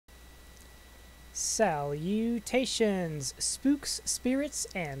Salutations, spooks, spirits,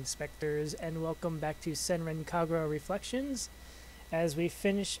 and specters, and welcome back to Senran Kagura Reflections as we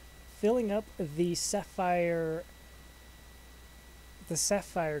finish filling up the sapphire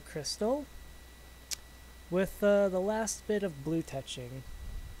crystal with the last bit of blue touching.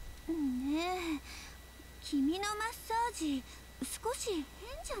 ねえ、君のマッサージ少し変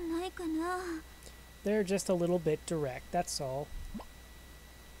じゃないかな。 They're just a little bit direct, that's all.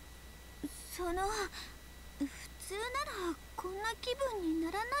 その普通ならこんな気分にな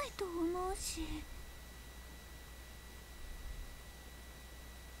らないと思うし。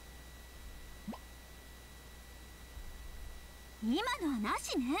今のはな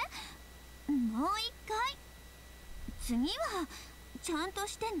しね。もう一回。次はちゃんと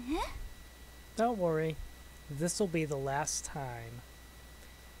してね。 Don't worry, this'll be the last time.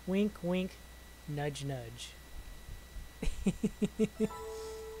 Wink, wink, nudge, nudge.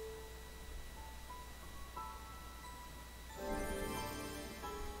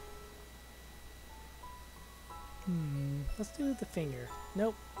 Let's do the finger.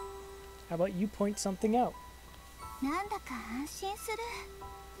 Nope. How about you point something out? なんだか安心する。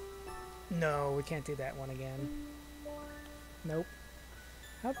 No, we can't do that one again. Nope.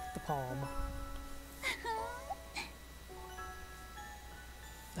 How about the palm?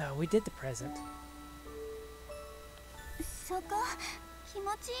 Oh, we did the present. そこ気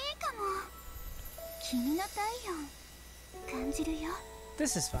持ちいいかも。君の体温感じるよ。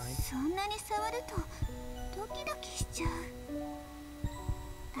 This is fine. そんなに触るとドキドキしちゃう。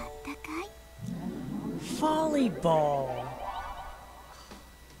あったかい。 Volleyball!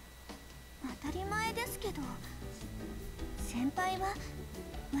 当たり前ですけど、先輩は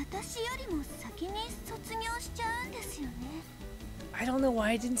私よりも先に卒業しちゃうんですよね。 I don't know why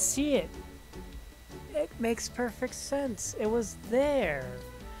I didn't see it. It makes perfect sense. It was there.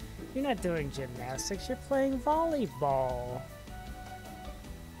 You're not doing gymnastics, you're playing volleyball.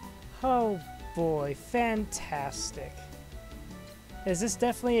 Oh boy, fantastic. Is this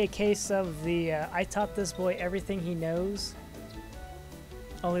definitely a case of the I taught this boy everything he knows?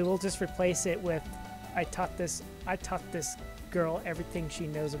 Only we'll just replace it with I taught this girl everything she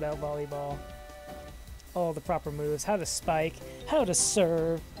knows about volleyball. All the proper moves, how to spike, how to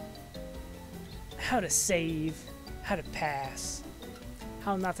serve, how to save, how to pass,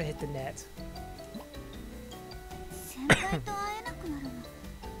 how not to hit the net. 先輩と会えなくなるの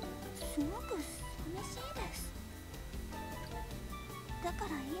すごく寂しいです。だか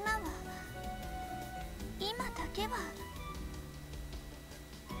ら今だけは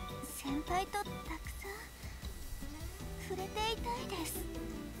先輩とたくさん触れていたいです。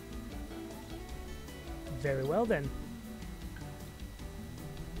 Very well then.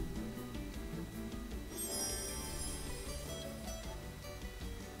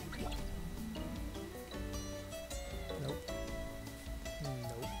 Nope. Nope. No. No.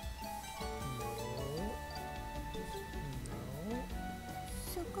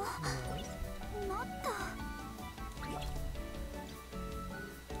 そこもっと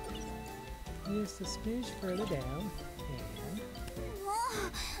Just a smidge further down. And もう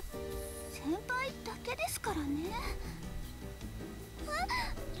先輩だけですからね。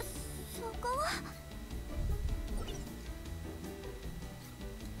そこは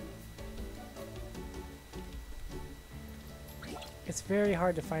it's very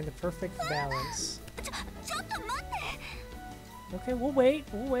hard to find the perfect balance. ちょっと待って。 Okay, we'll wait.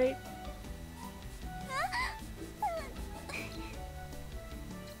 We'll wait.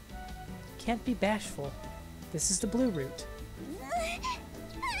 Can't be bashful. This is the blue route.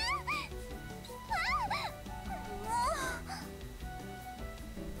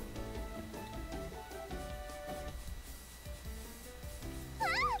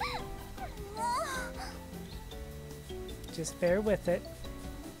 Just bear with it.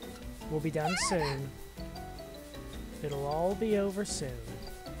 We'll be done soon. It'll all be over soon.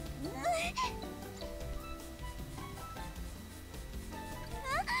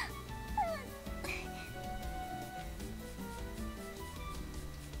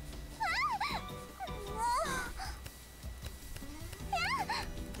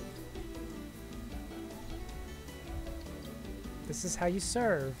 This is how you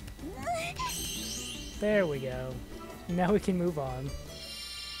serve. There we go. Now we can move on.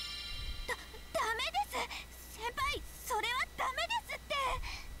 ダメです。先輩、それはダメですって。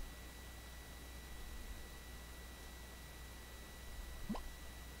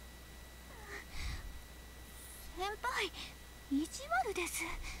先輩、意地悪です。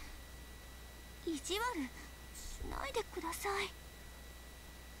意地悪しないでください。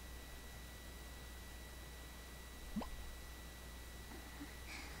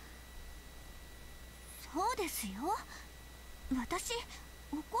ですよ。私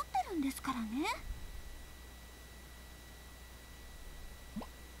怒ってるんですからね。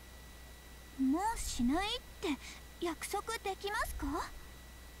もうしないって約束できますか？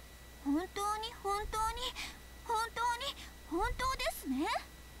本当に本当に本当に本当ですね。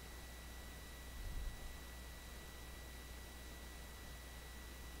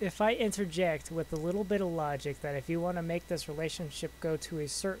If I interject with a little bit of logic that if you want to make this relationship go to a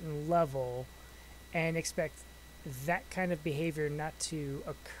certain level and expect that kind of behavior not to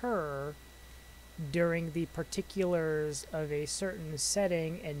occur during the particulars of a certain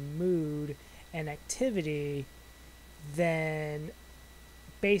setting and mood and activity, then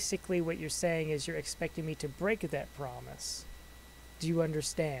basically what you're saying is you're expecting me to break that promise. Do you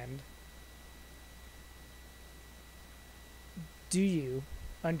understand? Do you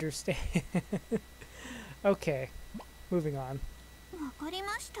understand? Okay, moving on. わかり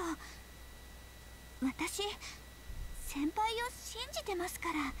ました。私、先輩を信じてますか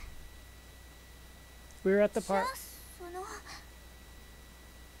ら。We're at the part. じゃ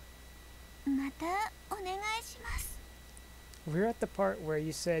あ、またお願いします。We're at the part where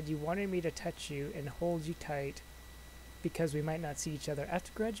you said you wanted me to touch you and hold you tight because we might not see each other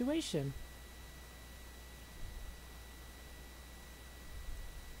after graduation.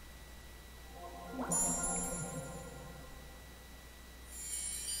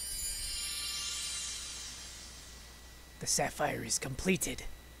 The sapphire is completed.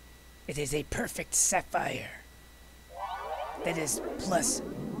 It is a perfect sapphire. That is plus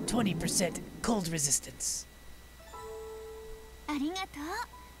 20% cold resistance. ありがとう。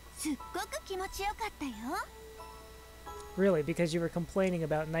すっごく気持ちよかったよ。Really, because you were complaining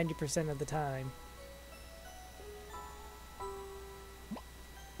about 90% of the time.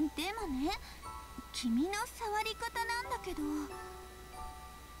 でもね、君の触り方なんだけど。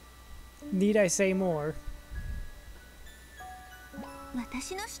Need I say more?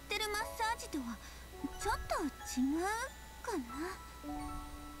 私の知ってるマッサージとはちょっと違うかな。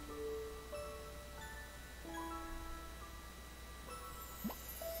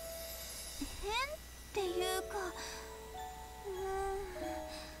変っていうか、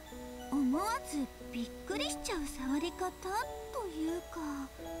思わずびっくりしちゃう触り方というか。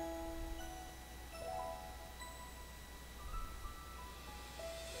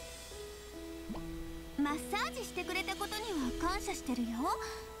マッサージしてくれたことには感謝してるよ。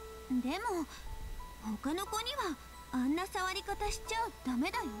でも他の子にはあんな触り方しちゃダ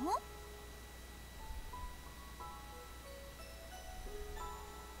メだよ。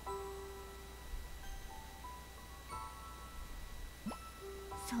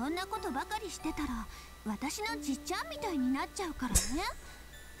そんなことばかりしてたら私のじっちゃんみたいになっちゃうから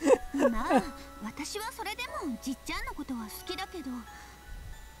ね。まあ私はそれでもじっちゃんのことは好きだけど。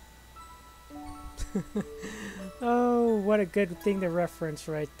Oh, what a good thing to reference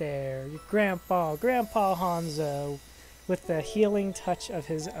right there. Your Grandpa Hanzo, with the healing touch of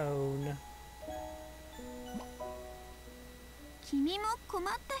his own. 君も困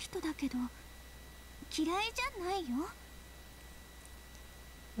った人だけど嫌いじゃないよ。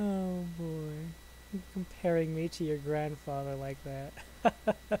Oh boy, you're comparing me to your grandfather like that.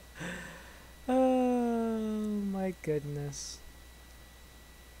 Oh my goodness.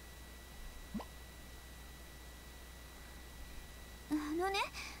 ね、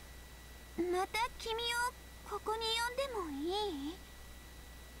また君をここに呼んでもいい？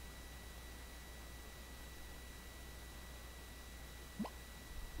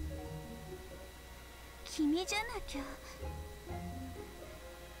君じゃなきゃ、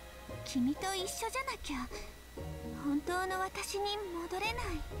君と一緒じゃなきゃ本当の私に戻れない。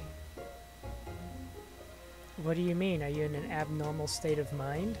 What do you mean? Are you in an abnormal state of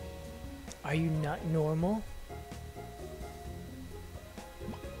mind? Are you not normal?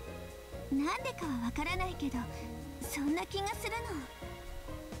 なんでかはわからないけどそんな気がする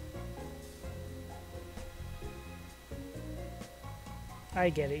の。I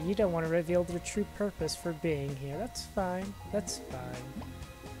get it. You don't want to reveal the true purpose for being here. That's fine. That's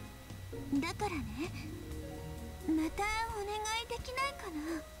fine. だからね、またお願いできないか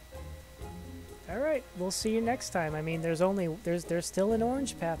な。 Alright, we'll see you next time. I mean, there's still an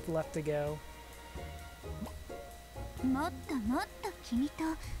orange path left to go. もっともっと君と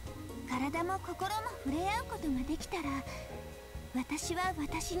体も心も触れ合うことができたら私は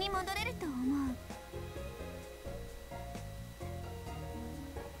私に戻れると思う。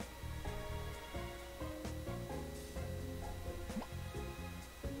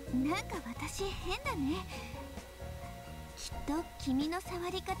なんか私変だね。きっと君の触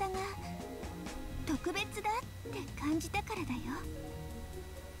り方が特別だって感じたからだよ。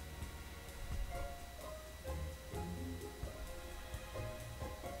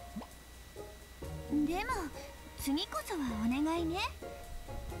でも次こそはお願いね。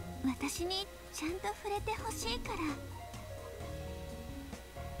私にちゃんと触れてほしいから。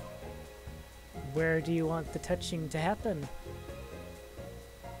 Where do you want the touching to happen?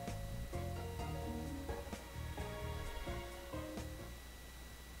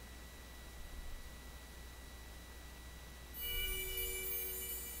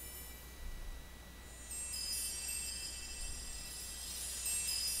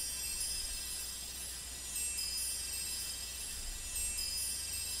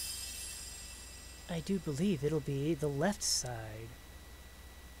 I do believe it'll be the left side.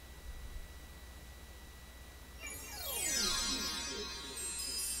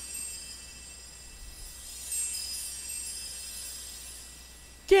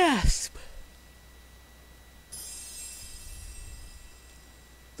 Gasp!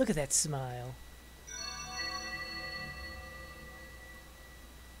 Look at that smile.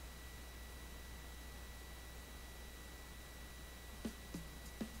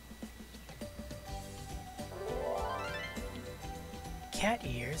 Cat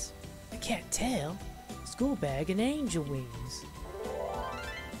ears, a cat tail, school bag, and angel wings.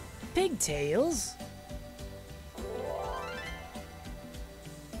 Pigtails.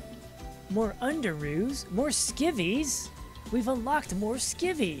 More underoos, more skivvies. We've unlocked more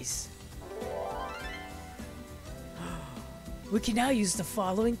skivvies. We can now use the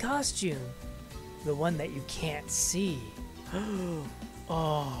following costume. The one that you can't see.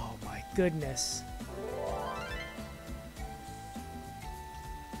 Oh my goodness.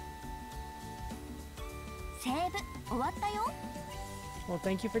 Well,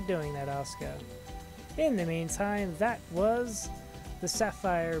 thank you for doing that, Asuka. In the meantime, that was the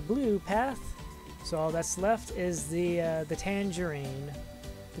sapphire blue path. So all that's left is the tangerine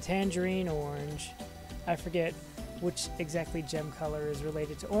orange. I forget which exactly gem color is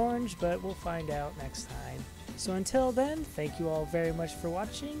related to orange, but we'll find out next time. So until then, thank you all very much for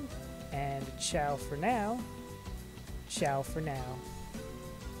watching, and ciao for now. Ciao for now.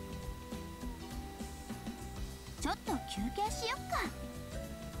 ちょっと休憩しよっか。